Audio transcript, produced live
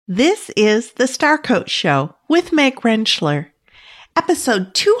This is the Star Coach Show with Meg Rentschler,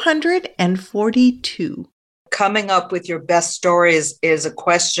 episode 242. Coming up with your best stories is a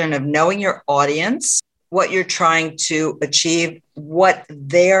question of knowing your audience, what you're trying to achieve, what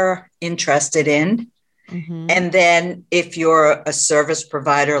they're interested in. And then if you're a service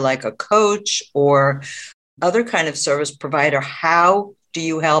provider like a coach or other kind of service provider, how do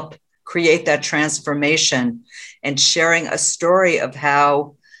you help create that transformation and sharing a story of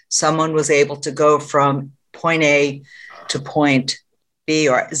how someone was able to go from point A to point B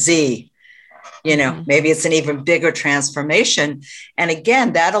or Z? Maybe it's an even bigger transformation. And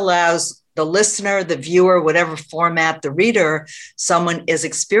again, that allows the listener, the viewer, whatever format, the reader, someone is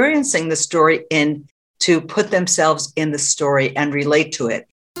experiencing the story in, to put themselves in the story and relate to it.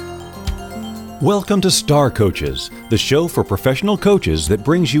 Welcome to Star Coaches, the show for professional coaches that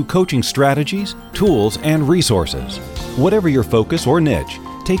brings you coaching strategies, tools, and resources. Whatever your focus or niche,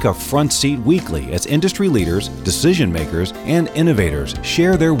 take a front seat weekly as industry leaders, decision makers, and innovators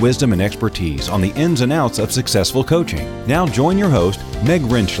share their wisdom and expertise on the ins and outs of successful coaching. Now join your host, Meg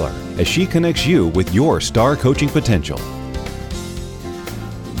Rentschler, as she connects you with your star coaching potential.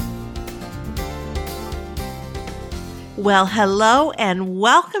 Well, hello and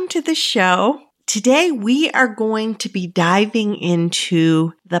welcome to the show. Today we are going to be diving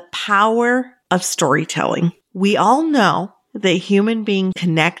into the power of storytelling. We all know that human beings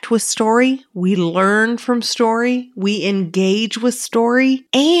connect with story, we learn from story, we engage with story.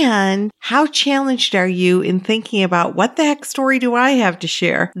 And how challenged are you in thinking about what the heck story do I have to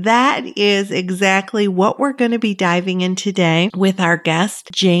share? That is exactly what we're going to be diving in today with our guest,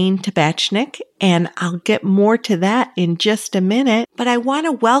 Jane Tabachnik. And I'll get more to that in just a minute. But I want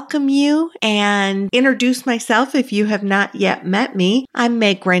to welcome you and introduce myself if you have not yet met me. I'm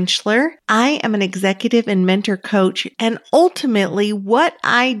Meg Rentschler. I am an executive and mentor coach. And ultimately, what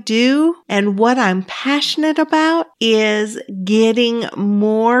I do and what I'm passionate about is getting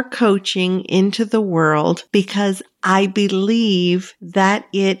more coaching into the world because I believe that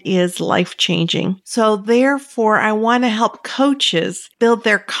it is life-changing. So therefore, I want to help coaches build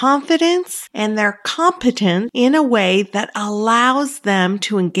their confidence and their competence in a way that allows them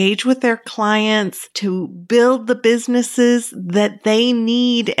to engage with their clients, to build the businesses that they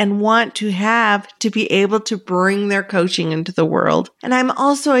need and want to have to be able to bring their coaching into the world. And I'm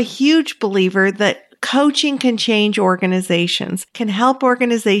also a huge believer that coaching can change organizations, can help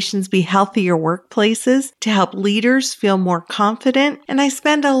organizations be healthier workplaces, to help leaders feel more confident. And I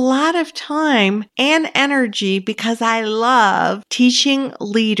spend a lot of time and energy because I love teaching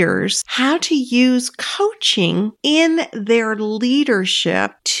leaders how to use coaching in their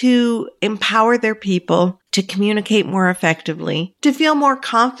leadership to empower their people, to communicate more effectively, to feel more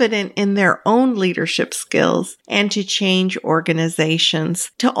confident in their own leadership skills, and to change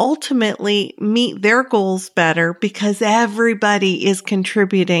organizations, to ultimately meet their goals better because everybody is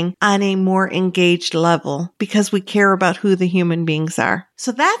contributing on a more engaged level because we care about who the human beings are.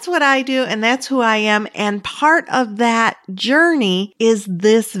 So that's what I do and that's who I am. And part of that journey is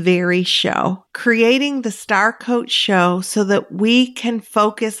this very show, creating the Star Coach Show so that we can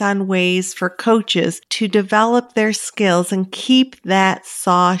focus on ways for coaches to develop their skills and keep that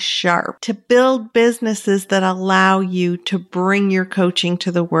saw sharp, to build businesses that allow you to bring your coaching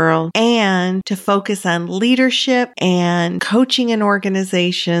to the world and to focus on leadership and coaching in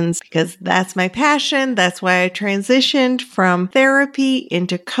organizations because that's my passion. That's why I transitioned from therapy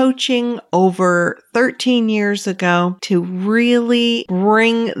into coaching over 13 years ago to really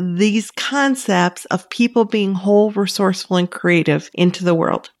bring these concepts of people being whole, resourceful, and creative into the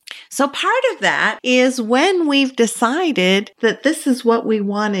world. So part of that is when we've decided that this is what we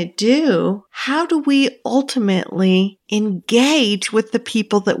want to do, how do we ultimately engage with the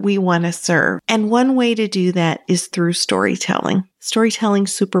people that we want to serve? And one way to do that is through storytelling.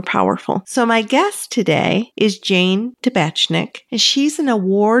 Storytelling's super powerful. So my guest today is Jane Tabachnik, and she's an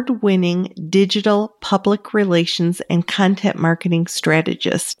award-winning digital public relations and content marketing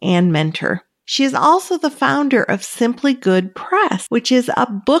strategist and mentor. She is also the founder of Simply Good Press, which is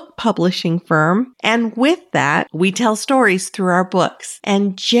a book publishing firm. And with that, we tell stories through our books.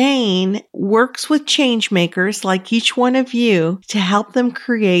 And Jane works with change makers like each one of you to help them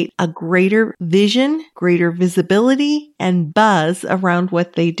create a greater vision, greater visibility, and buzz around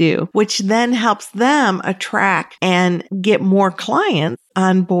what they do, which then helps them attract and get more clients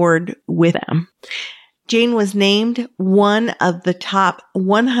on board with them. Jane was named one of the top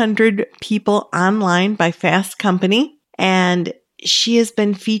 100 people online by Fast Company, and she has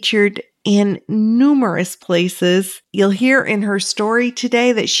been featured in numerous places. You'll hear in her story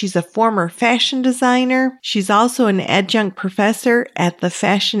today that she's a former fashion designer. She's also an adjunct professor at the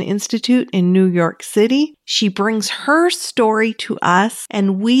Fashion Institute in New York City. She brings her story to us,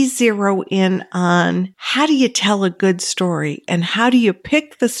 and we zero in on how do you tell a good story and how do you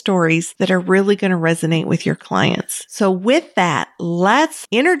pick the stories that are really going to resonate with your clients. So with that, let's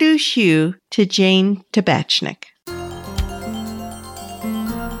introduce you to Jane Tabachnik.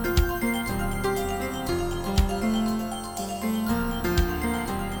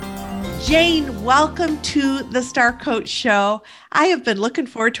 Jane, welcome to the Star Coach Show. I have been looking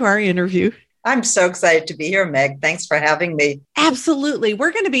forward to our interview. I'm so excited to be here, Meg. Thanks for having me. Absolutely.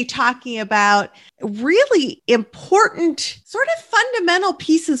 We're going to be talking about really important, sort of fundamental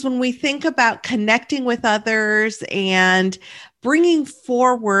pieces when we think about connecting with others and bringing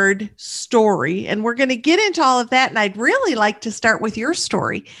forward story. And we're going to get into all of that. And I'd really like to start with your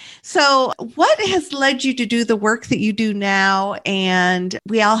story. So what has led you to do the work that you do now? And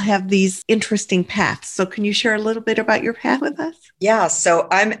we all have these interesting paths. So can you share a little bit about your path with us? Yeah, so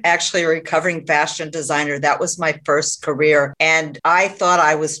I'm actually a recovering fashion designer. That was my first career. And I thought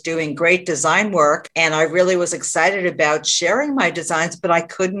I was doing great design work. And I really was excited about sharing my designs, but I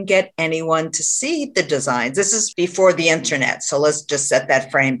couldn't get anyone to see the designs. This is before the internet. So let's just set that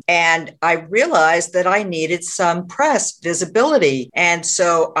frame. And I realized that I needed some press visibility. And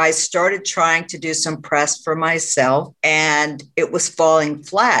so I started trying to do some press for myself, and it was falling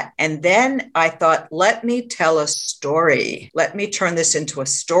flat. And then I thought, let me tell a story. Let me turn this into a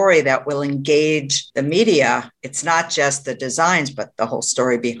story that will engage the media. It's not just the designs, but the whole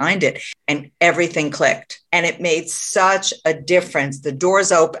story behind it. And everything clicked. And it made such a difference. The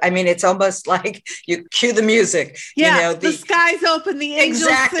doors open. I mean, it's almost like you cue the music. Yeah, you know, the skies open, the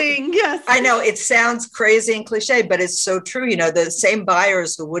angels sing. Yes. I know it sounds crazy and cliche, but it's so true. You know, the same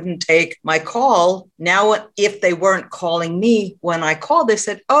buyers who wouldn't take my call, now if they weren't calling me when I called, they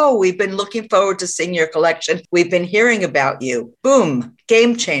said, oh, we've been looking forward to seeing your collection. We've been hearing about you. Boom,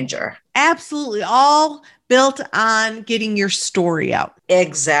 game changer. Absolutely. All built on getting your story out.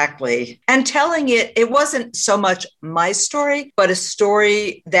 Exactly. And telling it wasn't so much my story, but a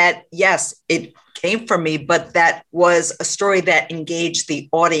story that, yes, it came from me, but that was a story that engaged the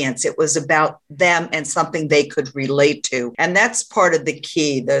audience. It was about them and something they could relate to. And that's part of the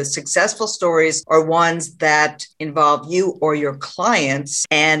key. The successful stories are ones that involve you or your clients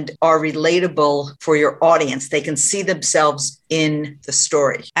and are relatable for your audience. They can see themselves in the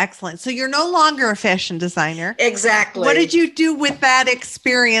story. Excellent. So you're no longer a fashion designer. Exactly. What did you do with that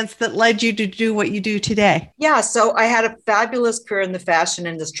experience that led you to do what you do today? Yeah. So I had a fabulous career in the fashion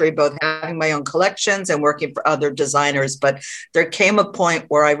industry, both having my own collections and working for other designers. But there came a point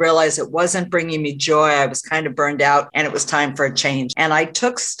where I realized it wasn't bringing me joy. I was kind of burned out and it was time for a change. And I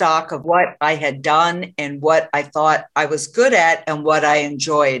took stock of what I had done and what I thought I was good at and what I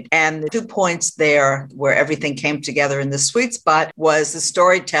enjoyed. And the 2 points there where everything came together in the sweet spot was the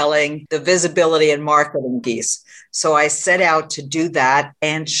storytelling, the visibility and marketing piece. So I set out to do that.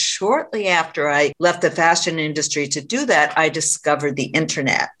 And shortly after I left the fashion industry to do that, I discovered the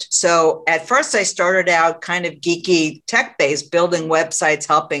internet. So at first I started out kind of geeky tech-based, building websites,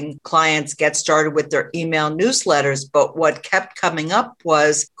 helping clients get started with their email newsletters. But what kept coming up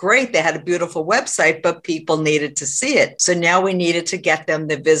was, great, they had a beautiful website, but people needed to see it. So now we needed to get them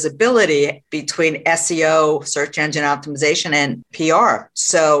the visibility between SEO, search engine optimization, and PR.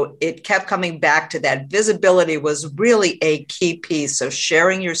 So it kept coming back to that. Visibility was really a key piece. So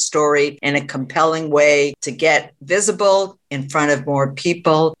sharing your story in a compelling way to get visible in front of more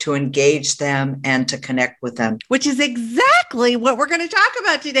people, to engage them and to connect with them. Which is exactly what we're going to talk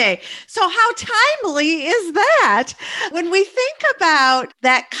about today. So how timely is that? When we think about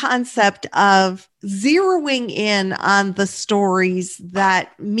that concept of zeroing in on the stories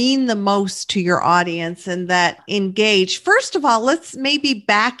that mean the most to your audience and that engage, first of all, let's maybe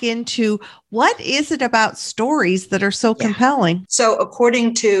back into what is it about stories that are so compelling? So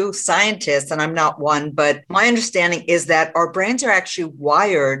according to scientists, and I'm not one, but my understanding is that our brains are actually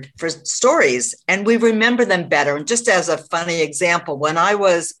wired for stories and we remember them better. And just as a funny example, when I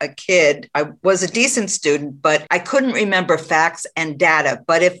was a kid, I was a decent student, but I couldn't remember facts and data.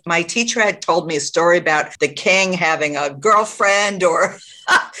 But if my teacher had told me a story about the king having a girlfriend or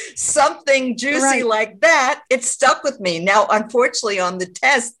something juicy like that, it stuck with me. Now, unfortunately, on the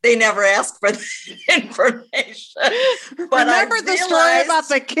test, they never asked for the information. But remember the story about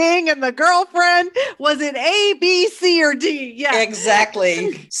the king and the girlfriend? Was it A, B, C, or D? Yeah,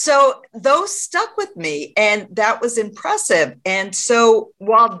 exactly. So those stuck with me, and that was impressive. And so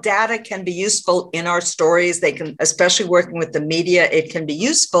while data can be useful in our stories, they can, especially working with the media, it can be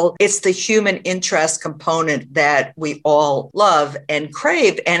useful. It's the human interest component that we all love and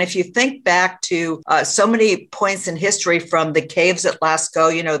crave. And if you think back to so many points in history, from the caves at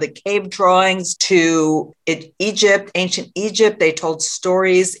Lascaux, the cave drawings, to Egypt, ancient Egypt, they told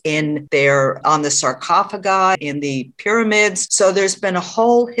stories on the sarcophagi, in the pyramids. So there's been a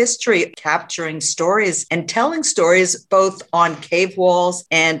whole history of capturing stories and telling stories both on cave walls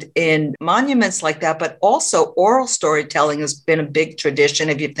and in monuments like that, but also oral storytelling has been a big tradition.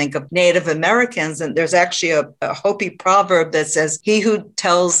 If you think of Native Americans, and there's actually a Hopi proverb that says, "He who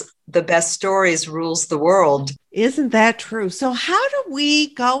tells the best stories rules the world." Isn't that true? So how do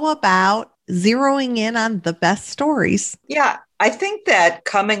we go about zeroing in on the best stories? Yeah, I think that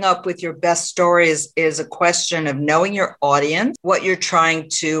coming up with your best stories is a question of knowing your audience, what you're trying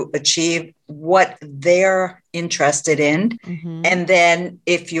to achieve, what they're interested in. Mm-hmm. And then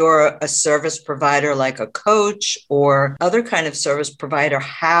if you're a service provider like a coach or other kind of service provider,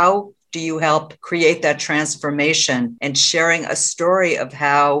 how do you help create that transformation, and sharing a story of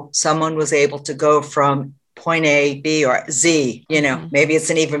how someone was able to go from point A, B, or Z, mm-hmm. Maybe it's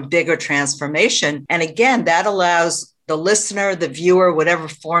an even bigger transformation. And again, that allows the listener, the viewer, whatever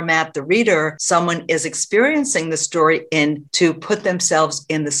format, the reader, someone is experiencing the story in, to put themselves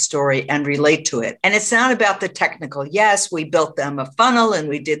in the story and relate to it. And it's not about the technical. Yes, we built them a funnel and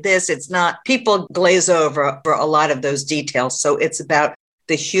we did this. It's not, people glaze over for a lot of those details. So it's about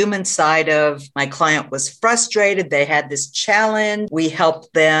the human side of, my client was frustrated. They had this challenge. We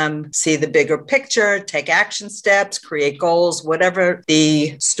helped them see the bigger picture, take action steps, create goals, whatever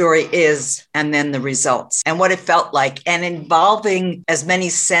the story is, and then the results and what it felt like. And involving as many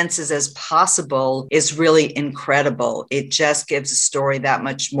senses as possible is really incredible. It just gives a story that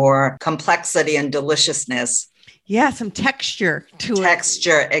much more complexity and deliciousness. Yeah, some texture to it.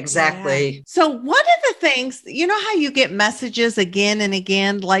 Texture, exactly. Yeah. So one of the things, how you get messages again and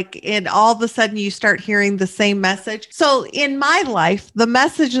again, and all of a sudden you start hearing the same message. So in my life, the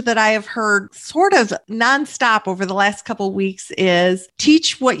message that I have heard sort of nonstop over the last couple of weeks is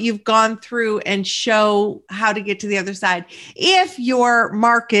teach what you've gone through and show how to get to the other side. If your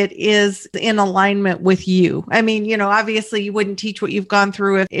market is in alignment with you. I mean, obviously you wouldn't teach what you've gone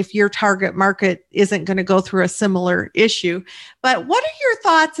through if your target market isn't going to go through a similar issue. But what are your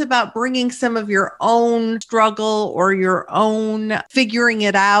thoughts about bringing some of your own struggle or your own figuring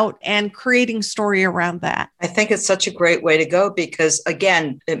it out and creating story around that? I think it's such a great way to go because,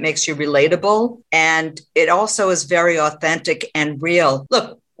 again, it makes you relatable and it also is very authentic and real.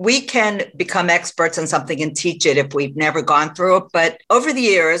 Look, we can become experts on something and teach it if we've never gone through it. But over the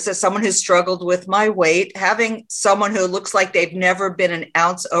years, as someone who's struggled with my weight, having someone who looks like they've never been an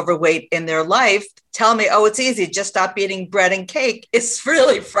ounce overweight in their life tell me, oh, it's easy, just stop eating bread and cake, it's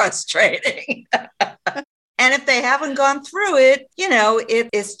really frustrating. And if they haven't gone through it, it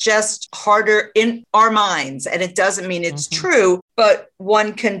is just harder in our minds. And it doesn't mean it's true, but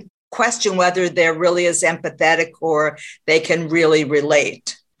one can question whether they're really as empathetic or they can really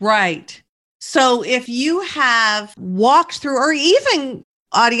relate. Right. So if you have walked through, or even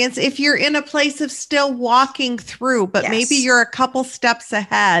audience, if you're in a place of still walking through, but maybe you're a couple steps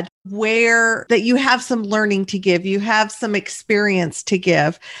ahead where that you have some learning to give, you have some experience to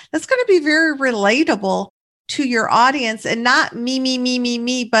give, that's going to be very relatable to your audience and not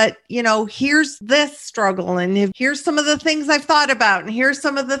me, but here's this struggle and here's some of the things I've thought about and here's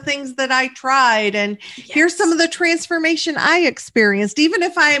some of the things that I tried and here's some of the transformation I experienced, even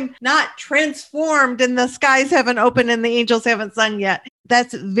if I'm not transformed and the skies haven't opened and the angels haven't sung yet.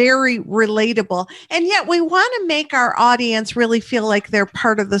 That's very relatable. And yet we want to make our audience really feel like they're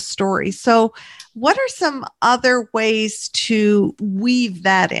part of the story. So what are some other ways to weave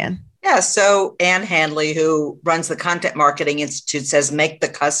that in? Yeah. So Ann Handley, who runs the Content Marketing Institute, says, make the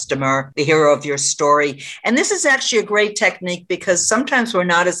customer the hero of your story. And this is actually a great technique because sometimes we're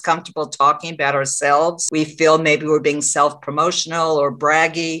not as comfortable talking about ourselves. We feel maybe we're being self-promotional or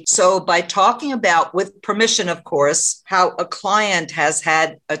braggy. So by talking about, with permission, of course, how a client has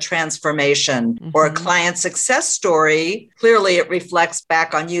had a transformation or a client success story, clearly it reflects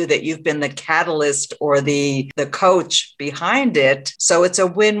back on you that you've been the catalyst or the coach behind it. So it's a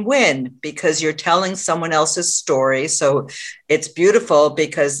win-win because you're telling someone else's story. So it's beautiful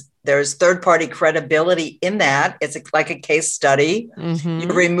because There's third-party credibility in that. It's like a case study. Mm-hmm.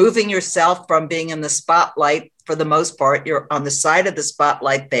 You're removing yourself from being in the spotlight. For the most part, you're on the side of the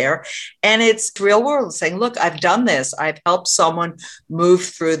spotlight there. And it's real world saying, look, I've done this. I've helped someone move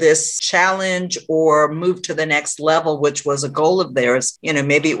through this challenge or move to the next level, which was a goal of theirs.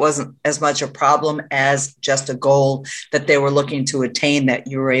 Maybe it wasn't as much a problem as just a goal that they were looking to attain that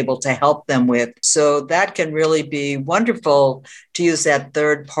you were able to help them with. So that can really be wonderful to use that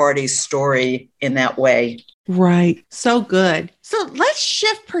third party story in that way. Right. So good. So let's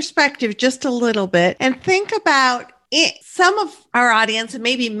shift perspective just a little bit and think about it. Some of our audience, and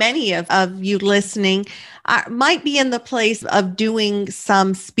maybe many of you listening, might be in the place of doing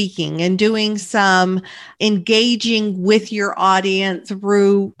some speaking and doing some engaging with your audience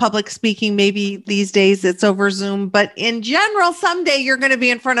through public speaking. Maybe these days it's over Zoom, but in general, someday you're going to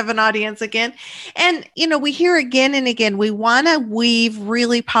be in front of an audience again. And, we hear again and again, we want to weave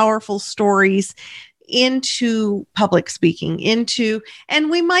really powerful stories into public speaking, and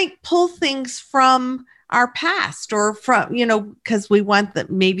we might pull things from our past or from, because we want that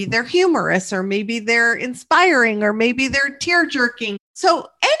maybe they're humorous or maybe they're inspiring or maybe they're tear jerking. So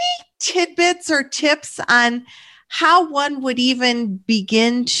any tidbits or tips on how one would even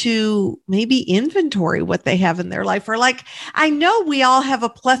begin to maybe inventory what they have in their life? Or I know we all have a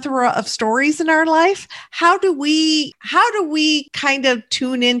plethora of stories in our life. How do we kind of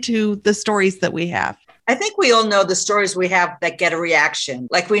tune into the stories that we have? I think we all know the stories we have that get a reaction.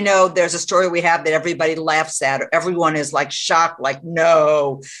 Like we know there's a story we have that everybody laughs at, or everyone is shocked,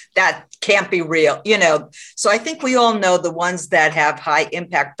 no, that can't be real, So I think we all know the ones that have high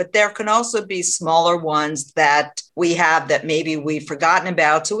impact, but there can also be smaller ones that we have that maybe we've forgotten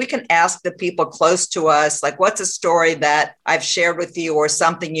about. So we can ask the people close to us, what's a story that I've shared with you or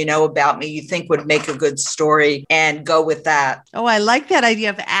something about me you think would make a good story, and go with that. Oh, I like that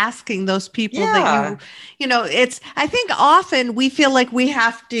idea of asking those people that I think often we feel like we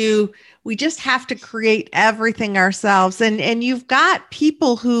just have to create everything ourselves. And you've got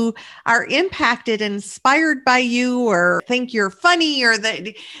people who are impacted and inspired by you or think you're funny or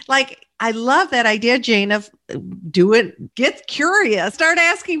I love that idea, Jane, of do it, get curious, start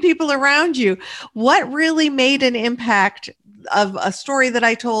asking people around you what really made an impact of a story that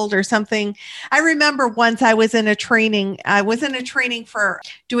I told or something. I remember once I was in a training for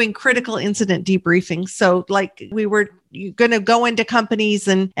doing critical incident debriefing. So we were going to go into companies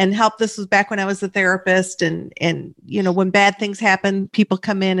and help. This was back when I was a therapist and when bad things happen, people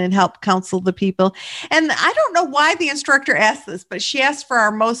come in and help counsel the people. And I don't know why the instructor asked this, but she asked for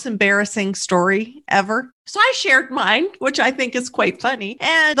our most embarrassing story ever. So I shared mine, which I think is quite funny.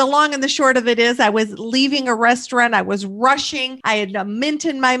 And the long and the short of it is I was leaving a restaurant. I was rushing. I had a mint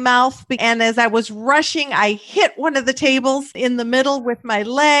in my mouth. And as I was rushing, I hit one of the tables in the middle with my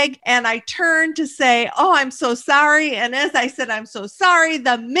leg. And I turned to say, "Oh, I'm so sorry." And as I said, "I'm so sorry,"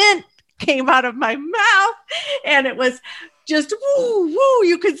 the mint came out of my mouth and it was just woo, woo.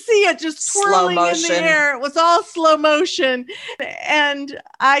 You could see it just twirling in the air. It was all slow motion. And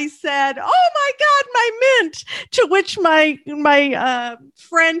I said, "Oh my God, my mint," to which my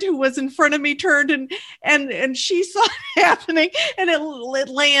friend who was in front of me turned and she saw it happening, and it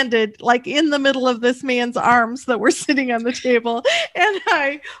landed in the middle of this man's arms that were sitting on the table. And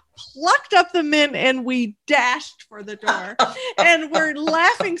I plucked up the mint and we dashed for the door. And we're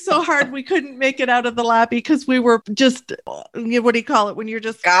laughing so hard we couldn't make it out of the lobby because we were just, what do you call it when you're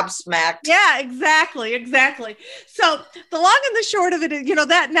just gobsmacked? Yeah, exactly. So the long and the short of it is,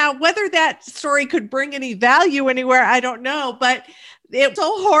 that now whether that story could bring any value anywhere, I don't know, but it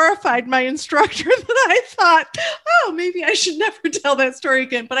so horrified my instructor that I thought, oh, maybe I should never tell that story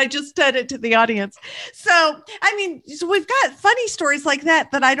again. But I just said it to the audience. So we've got funny stories like that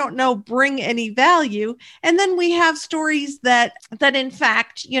I don't know bring any value. And then we have stories that in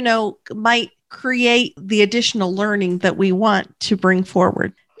fact, might create the additional learning that we want to bring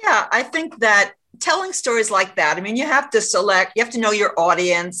forward. Yeah, I think that telling stories like that, you have to know your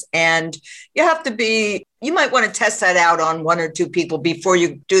audience, and you might want to test that out on one or two people before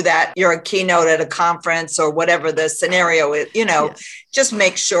you do that. You're a keynote at a conference or whatever the scenario is, just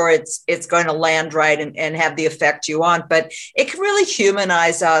make sure it's going to land right and have the effect you want. But it can really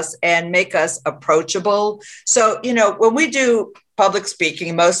humanize us and make us approachable. So, when we do public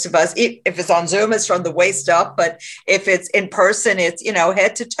speaking, most of us, if it's on Zoom, it's from the waist up. But if it's in person, it's,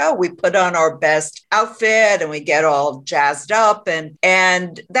 head to toe. We put on our best outfit and we get all jazzed up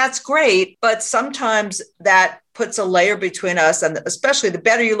and that's great. But sometimes that puts a layer between us. And especially the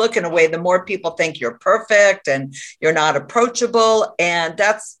better you look in a way, the more people think you're perfect and you're not approachable. And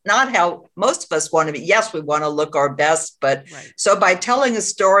that's not how most of us want to be. Yes, we want to look our best. But so by telling a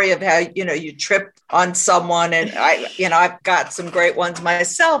story of how, you tripped on someone, and I've got some great ones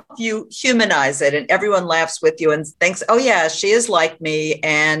myself, you humanize it and everyone laughs with you and thinks, oh yeah, she is like me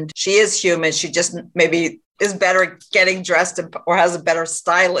and she is human. She just maybe is better at getting dressed or has a better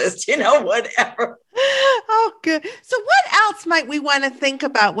stylist, whatever. Oh, good. So what else might we want to think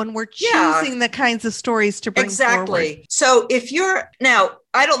about when we're choosing the kinds of stories to bring forward? So now,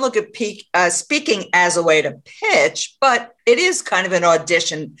 I don't look at speaking as a way to pitch, but it is kind of an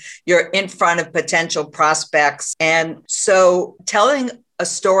audition. You're in front of potential prospects. And so telling a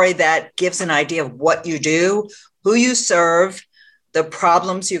story that gives an idea of what you do, who you serve, the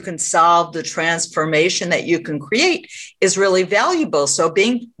problems you can solve, the transformation that you can create is really valuable. So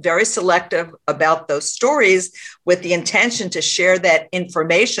being very selective about those stories with the intention to share that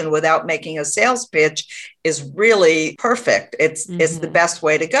information without making a sales pitch is really perfect. It's the best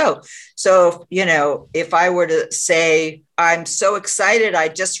way to go. So, if I were to say, I'm so excited, I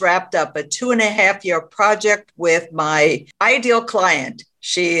just wrapped up a 2.5-year project with my ideal client.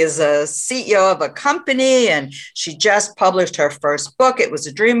 She is a CEO of a company and she just published her first book. It was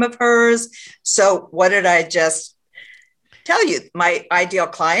a dream of hers. So what did I just tell you? My ideal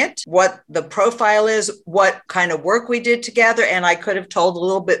client, what the profile is, what kind of work we did together. And I could have told a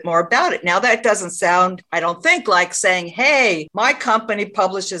little bit more about it. Now that doesn't sound, I don't think, like saying, hey, my company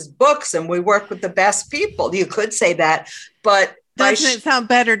publishes books and we work with the best people. You could say that, but doesn't it sound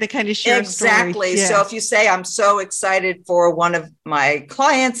better to kind of share exactly. Yeah. So if you say, I'm so excited for one of my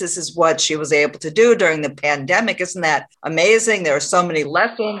clients, this is what she was able to do during the pandemic. Isn't that amazing? There are so many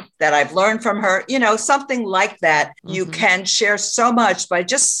lessons that I've learned from her, something like that. You can share so much by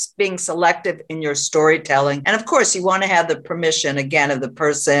just being selective in your storytelling. And of course, you want to have the permission again of the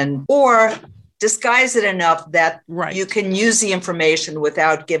person, or disguise it enough that you can use the information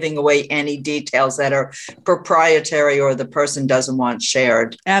without giving away any details that are proprietary or the person doesn't want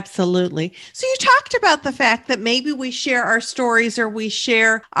shared. Absolutely. So you talked about the fact that maybe we share our stories or we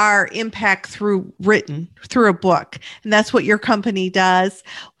share our impact through a book. And that's what your company does.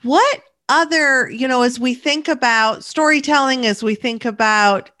 What other, as we think about storytelling, as we think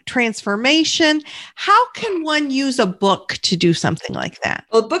about transformation, how can one use a book to do something like that?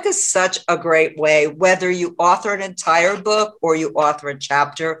 Well, a book is such a great way, whether you author an entire book or you author a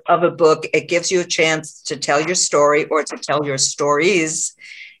chapter of a book, it gives you a chance to tell your story or to tell your stories.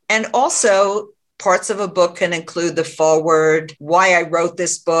 And also, parts of a book can include the foreword, why I wrote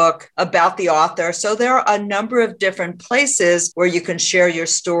this book, about the author. So there are a number of different places where you can share your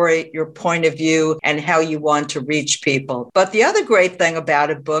story, your point of view, and how you want to reach people. But the other great thing about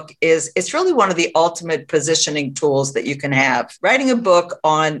a book is it's really one of the ultimate positioning tools that you can have. Writing a book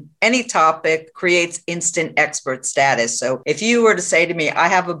on any topic creates instant expert status. So if you were to say to me, I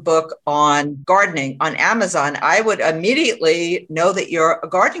have a book on gardening on Amazon, I would immediately know that you're a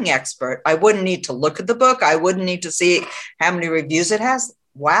gardening expert. I wouldn't need to look at the book. I wouldn't need to see how many reviews it has.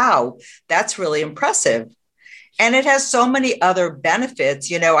 Wow, that's really impressive. And it has so many other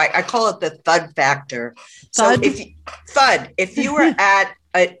benefits. I call it the thud factor. So if you were at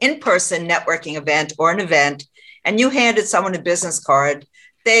an in-person networking event or an event and you handed someone a business card,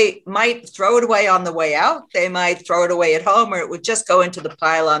 they might throw it away on the way out. They might throw it away at home, or it would just go into the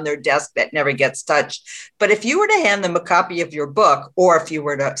pile on their desk that never gets touched. But if you were to hand them a copy of your book, or if you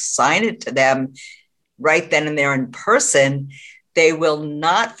were to sign it to them right then and there in person, they will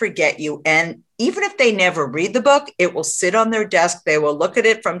not forget you. And even if they never read the book, it will sit on their desk. They will look at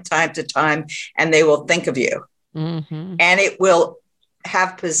it from time to time, and they will think of you. And it will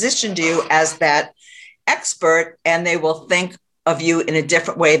have positioned you as that expert, and they will think of you in a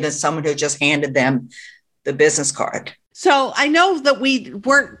different way than someone who just handed them the business card. So I know that we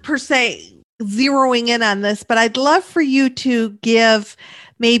weren't per se zeroing in on this, but I'd love for you to give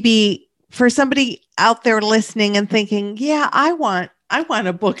maybe for somebody out there listening and thinking, yeah, I want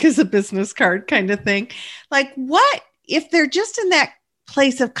a book as a business card kind of thing. Like what, if they're just in that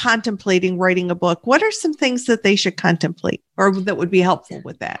place of contemplating writing a book, what are some things that they should contemplate or that would be helpful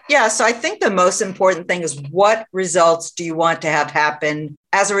with that? Yeah. So I think the most important thing is, what results do you want to have happen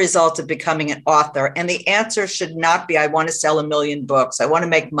as a result of becoming an author? And the answer should not be, I want to sell 1 million books. I want to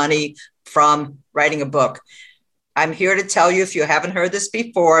make money from writing a book. I'm here to tell you, if you haven't heard this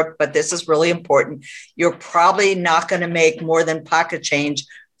before, but this is really important, you're probably not going to make more than pocket change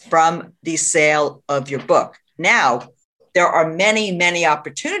from the sale of your book. Now, there are many, many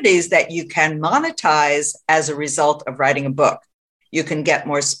opportunities that you can monetize as a result of writing a book. You can get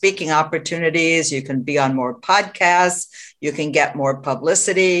more speaking opportunities. You can be on more podcasts. You can get more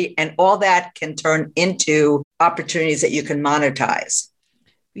publicity, and all that can turn into opportunities that you can monetize.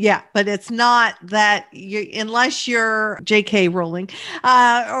 Yeah, but it's not that unless you're J.K. Rowling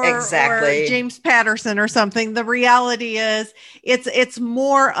or James Patterson or something. The reality is it's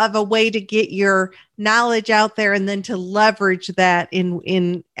more of a way to get your knowledge out there and then to leverage that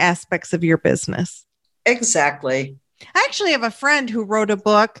in aspects of your business. Exactly. I actually have a friend who wrote a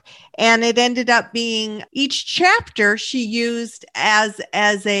book, and it ended up being each chapter she used as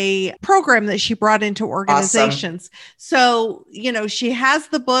a program that she brought into organizations. Awesome. So, she has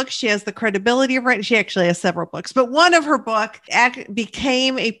the book, she has the credibility of writing. She actually has several books, but one of her book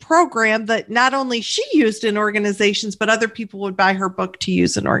became a program that not only she used in organizations, but other people would buy her book to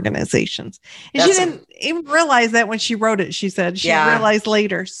use in organizations. And she didn't even realize that when she wrote it. She said she realized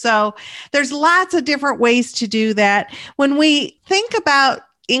later. So there's lots of different ways to do that. When we think about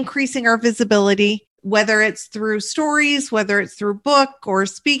increasing our visibility, whether it's through stories, whether it's through book or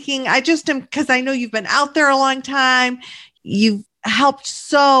speaking, because I know you've been out there a long time, you've helped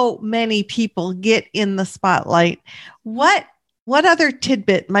so many people get in the spotlight. What other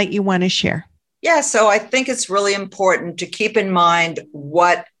tidbit might you want to share? Yeah, so I think it's really important to keep in mind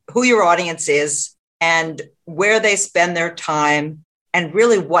who your audience is and where they spend their time, and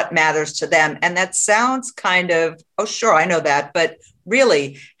really what matters to them. And that sounds kind of, oh, sure, I know that. But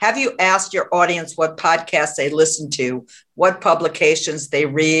really, have you asked your audience what podcasts they listen to, what publications they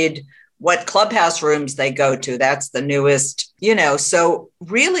read, what clubhouse rooms they go to? That's the newest, so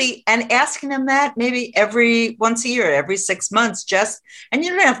really, and asking them that maybe once a year, every 6 months, and you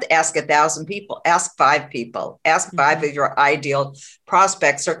don't have to ask 1,000 people, ask 5 people, ask 5 of your ideal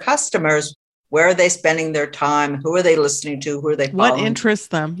prospects or customers. Where are they spending their time? Who are they listening to? Who are they following? What interests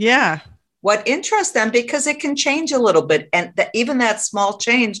them? Yeah. What interests them, because it can change a little bit. And even that small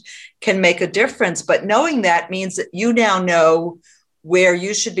change can make a difference. But knowing that means that you now know where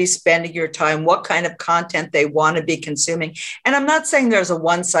you should be spending your time, what kind of content they want to be consuming. And I'm not saying there's a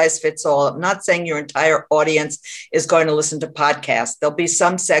one size fits all. I'm not saying your entire audience is going to listen to podcasts. There'll be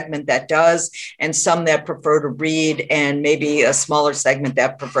some segment that does, and some that prefer to read, and maybe a smaller segment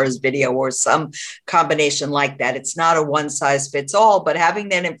that prefers video, or some combination like that. It's not a one size fits all, but having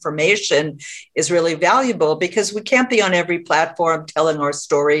that information is really valuable, because we can't be on every platform telling our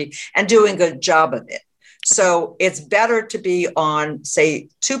story and doing a good job of it. So it's better to be on, say,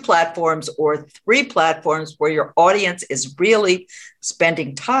 2 platforms or 3 platforms where your audience is really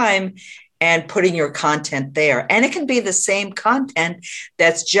spending time and putting your content there. And it can be the same content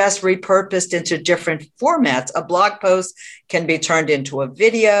that's just repurposed into different formats. A blog post can be turned into a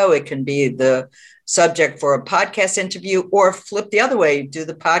video. It can be the subject for a podcast interview, or flip the other way, do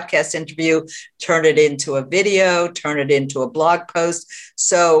the podcast interview, turn it into a video, turn it into a blog post.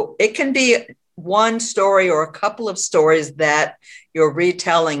 So it can be one story or a couple of stories that you're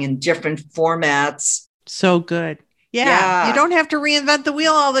retelling in different formats. So good. Yeah. You don't have to reinvent the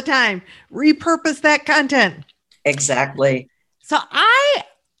wheel all the time. Repurpose that content. Exactly. So I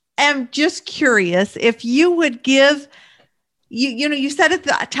am just curious if you would give, you said at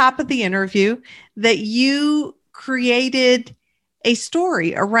the top of the interview that you created a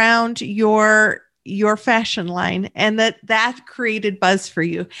story around your fashion line, and that created buzz for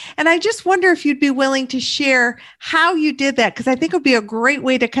you. And I just wonder if you'd be willing to share how you did that, because I think it would be a great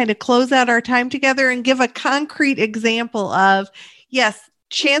way to kind of close out our time together and give a concrete example of, yes,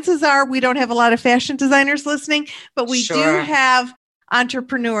 chances are we don't have a lot of fashion designers listening, but we do have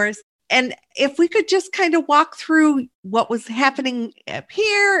entrepreneurs. And if we could just kind of walk through what was happening up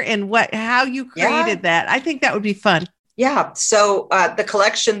here and how you created that, I think that would be fun. Yeah. So the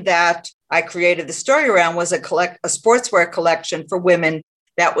collection that I created the story around was a sportswear collection for women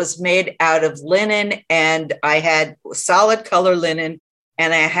that was made out of linen. And I had solid color linen,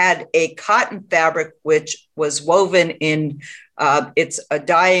 and I had a cotton fabric, which was woven in, it's a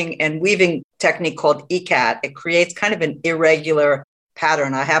dyeing and weaving technique called ikat. It creates kind of an irregular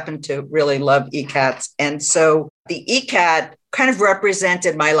pattern. I happen to really love ikats. And so the ikat kind of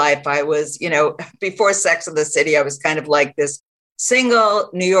represented my life. I was, before Sex and the City, I was kind of like this single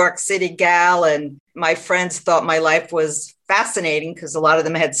New York City gal, and my friends thought my life was fascinating because a lot of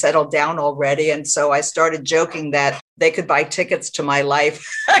them had settled down already. And so I started joking that they could buy tickets to my life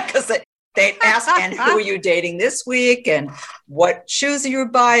because they'd ask, and who are you dating this week? And what shoes are you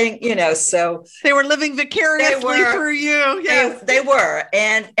buying? So they were living vicariously through you. Yes. They were.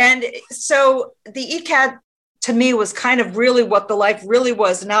 And so the ikat to me was kind of really what the life really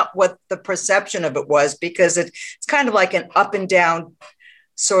was, not what the perception of it was, because it's kind of like an up and down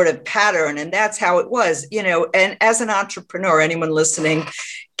sort of pattern. And that's how it was, and as an entrepreneur, anyone listening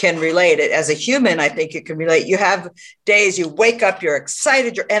can relate it. As a human, I think you can relate. You have days you wake up, you're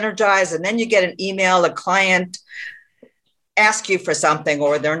excited, you're energized, and then you get an email, a client ask you for something,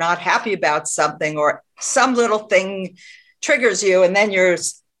 or they're not happy about something, or some little thing triggers you. And then you're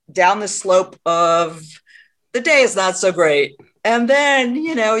down the slope of the day is not so great. And then,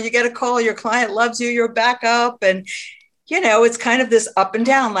 you get a call, your client loves you, you're back up. And, it's kind of this up and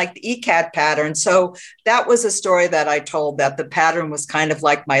down, like the ECAT pattern. So that was a story that I told, that the pattern was kind of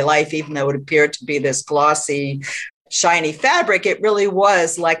like my life, even though it appeared to be this glossy, shiny fabric. It really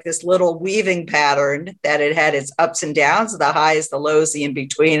was like this little weaving pattern, that it had its ups and downs, the highs, the lows, the in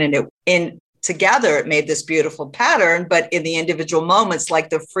between. And together it made this beautiful pattern. But in the individual moments, like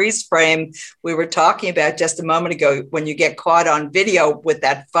the freeze frame we were talking about just a moment ago, when you get caught on video with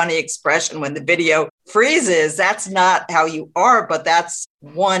that funny expression when the video freezes, that's not how you are, but that's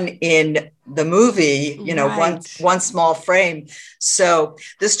one in the movie, Right. one small frame. So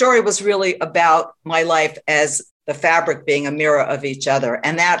the story was really about my life as the fabric being a mirror of each other.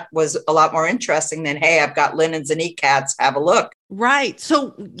 And that was a lot more interesting than, hey, I've got linens and ECATs, have a look. Right.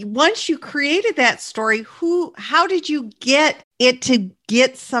 So once you created that story, how did you get it to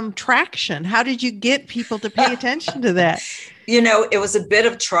get some traction? How did you get people to pay attention to that? It was a bit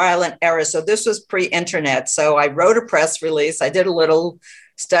of trial and error. So this was pre-internet. So I wrote a press release. I did a little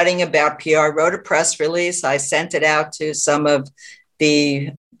studying about PR, wrote a press release. I sent it out to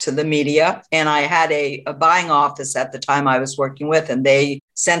to the media. And I had a buying office at the time I was working with, and they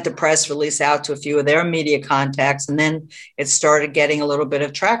sent the press release out to a few of their media contacts. And then it started getting a little bit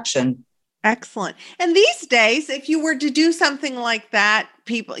of traction. Excellent. And these days, if you were to do something like that,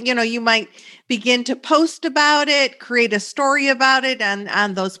 people, you might begin to post about it, create a story about it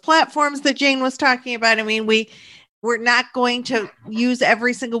on those platforms that Jane was talking about. I mean, we're not going to use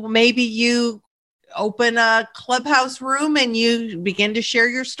every single, maybe you open a Clubhouse room and you begin to share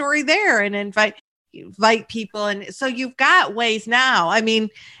your story there and invite people. And so you've got ways now. I mean,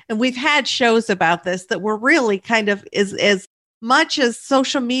 and we've had shows about this that were really kind of as much as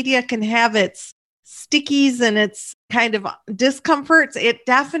social media can have its stickies and its kind of discomforts, it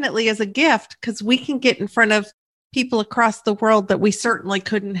definitely is a gift, because we can get in front of people across the world that we certainly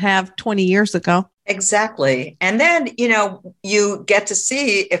couldn't have 20 years ago. Exactly. And then, you get to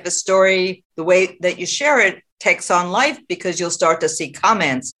see if a story, the way that you share it, takes on life, because you'll start to see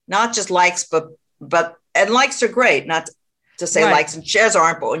comments, not just likes, and likes are great, not to say Right. Likes and shares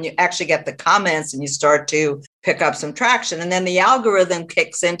aren't, but when you actually get the comments and you start to pick up some traction, and then the algorithm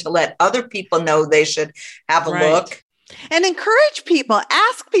kicks in to let other people know they should have a Right. look. And encourage people,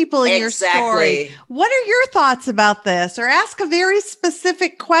 ask people in your story, Exactly. what are your thoughts about this? Or ask a very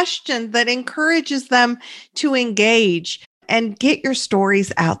specific question that encourages them to engage and get your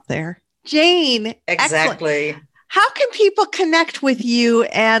stories out there. Jane, excellent. Exactly. How can people connect with you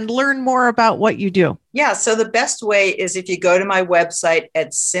and learn more about what you do? Yeah. So the best way is if you go to my website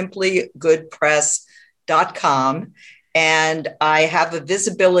at simplygoodpress.com, and I have a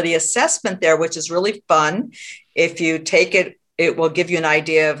visibility assessment there, which is really fun. If you take it, it will give you an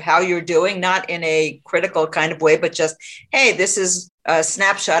idea of how you're doing, not in a critical kind of way, but just, hey, this is a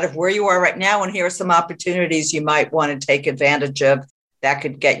snapshot of where you are right now, and here are some opportunities you might want to take advantage of that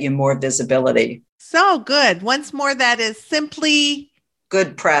could get you more visibility. So good. Once more, that is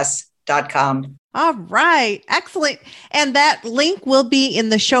simplygoodpress.com. All right. Excellent. And that link will be in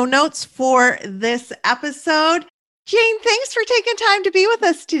the show notes for this episode. Jane, thanks for taking time to be with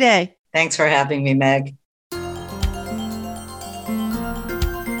us today. Thanks for having me, Meg.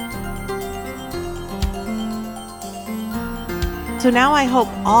 So now I hope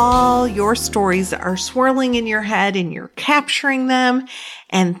all your stories are swirling in your head and you're capturing them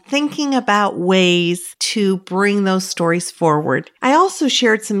and thinking about ways to bring those stories forward. I also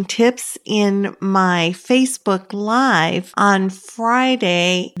shared some tips in my Facebook Live on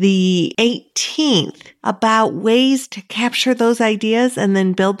Friday, the 18th, about ways to capture those ideas and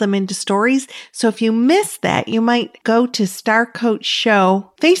then build them into stories. So if you missed that, you might go to Star Coach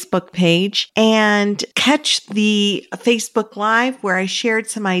Show Facebook page and catch the Facebook Live where I shared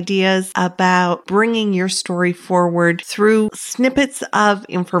some ideas about bringing your story forward through snippets of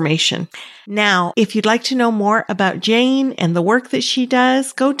information. Now, if you'd like to know more about Jane and the work that she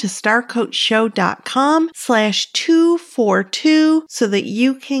does, go to starcoachshow.com/242 so that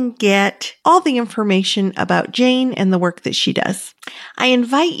you can get all the information about Jane and the work that she does. I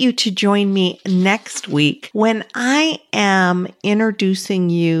invite you to join me next week when I am introducing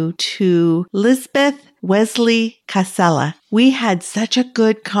you to Lisbeth Wesley Casella. We had such a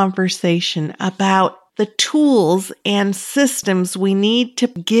good conversation about the tools and systems we need to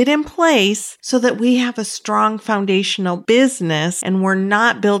get in place so that we have a strong foundational business and we're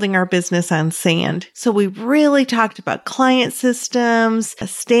not building our business on sand. So we really talked about client systems,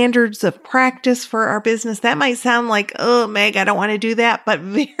 standards of practice for our business. That might sound like, oh, Meg, I don't want to do that. But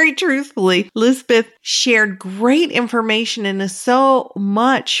very truthfully, Lisbeth shared great information and is so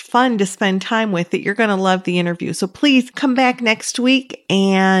much fun to spend time with that you're going to love the interview. So please come back next week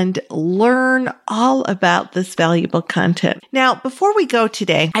and learn all about this valuable content. Now, before we go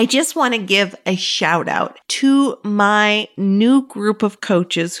today, I just want to give a shout out to my new group of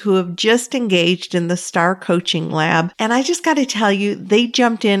coaches who have just engaged in the Star Coaching Lab. And I just got to tell you, they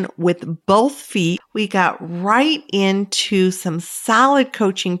jumped in with both feet. We got right into some solid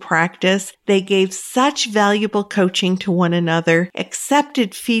coaching practice. They gave such valuable coaching to one another,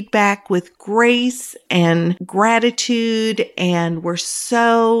 accepted feedback with grace and gratitude, and were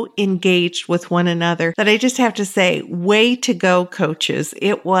so engaged with one another that I just have to say, way to go, coaches.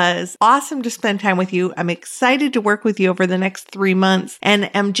 It was awesome to spend time with you. I'm excited to work with you over the next 3 months,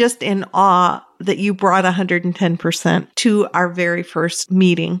 and am just in awe that you brought 110% to our very first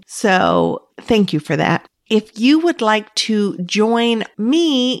meeting. So thank you for that. If you would like to join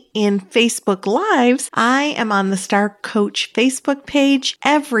me in Facebook Lives, I am on the Star Coach Facebook page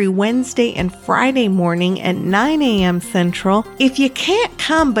every Wednesday and Friday morning at 9 a.m. Central. If you can't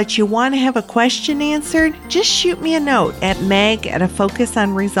come but you want to have a question answered, just shoot me a note at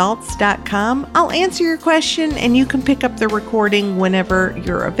meg@afocusonresults.com. I'll answer your question and you can pick up the recording whenever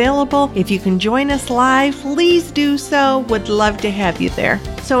you're available. If you can join us live, please do so. Would love to have you there.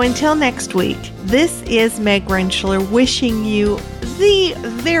 So until next week, this is Meg Rentschler wishing you the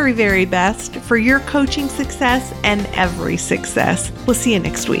very, very best for your coaching success and every success. We'll see you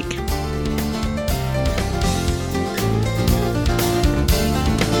next week.